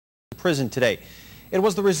prison today. It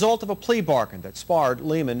was the result of a plea bargain that spared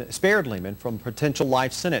Lehman from potential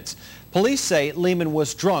life sentence. Police say Lehman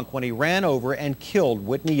was drunk when he ran over and killed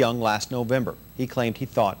Whitney Young last November. He claimed he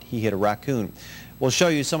thought he hit a raccoon. We'll show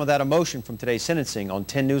you some of that emotion from today's sentencing on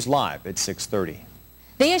 10 News Live at 6:30.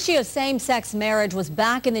 The issue of same-sex marriage was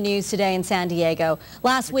back in the news today in San Diego.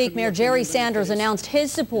 Last week, Mayor Jerry Sanders announced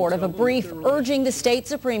his support of a brief urging the state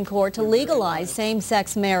Supreme Court to legalize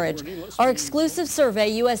same-sex marriage. Our exclusive Survey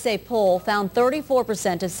USA poll found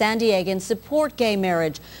 34% of San Diegans support gay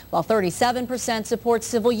marriage, while 37% support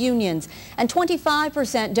civil unions, and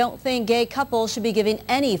 25% don't think gay couples should be given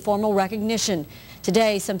any formal recognition.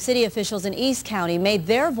 Today, some city officials in East County made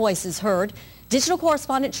their voices heard. Digital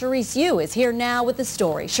correspondent Charisse Yu is here now with the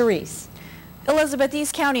story. Charisse. Elizabeth,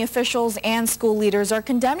 East County officials and school leaders are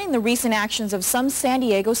condemning the recent actions of some San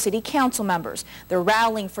Diego City Council members. They're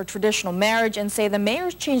rallying for traditional marriage and say the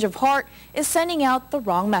mayor's change of heart is sending out the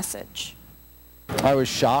wrong message. I was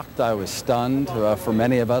shocked. I was stunned. For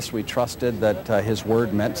many of us, we trusted that his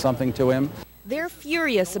word meant something to him. They're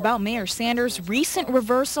furious about Mayor Sanders' recent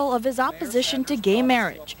reversal of his opposition to gay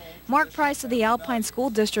marriage. Mark Price of the Alpine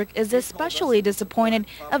School District is especially disappointed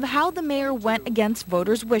of how the mayor went against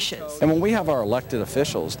voters' wishes. And when we have our elected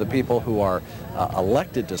officials, the people who are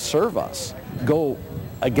elected to serve us, go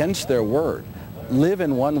against their word, live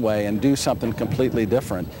in one way and do something completely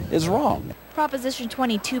different, is wrong. Proposition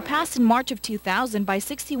 22 passed in March of 2000 by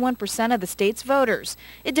 61% of the state's voters.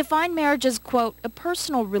 It defined marriage as, quote, a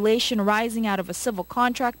personal relation arising out of a civil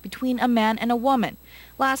contract between a man and a woman.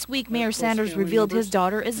 Last week, Mayor Sanders revealed his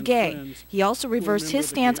daughter is gay. He also reversed his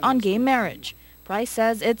stance on gay marriage. Price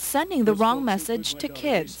says it's sending the wrong message to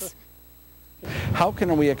kids. How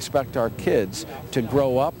can we expect our kids to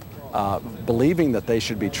grow up believing that they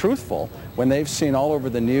should be truthful when they've seen all over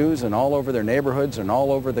the news and all over their neighborhoods and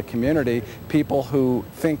all over the community people who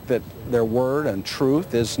think that their word and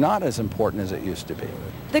truth is not as important as it used to be?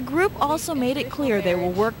 The group also made it clear they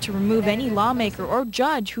will work to remove any lawmaker or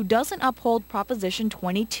judge who doesn't uphold Proposition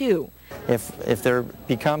 22. If there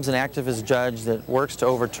becomes an activist judge that works to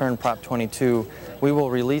overturn Prop 22, we will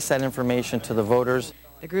release that information to the voters.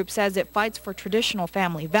 The group says it fights for traditional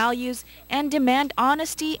family values and demand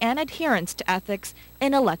honesty and adherence to ethics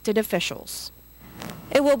in elected officials.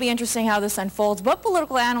 It will be interesting how this unfolds, but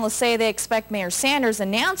political analysts say they expect Mayor Sanders'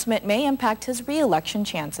 announcement may impact his re-election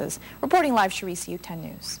chances. Reporting live, Charisse Yu, 10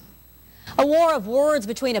 News. A war of words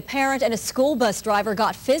between a parent and a school bus driver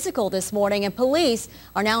got physical this morning, and police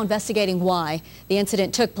are now investigating why. The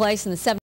incident took place in the Sept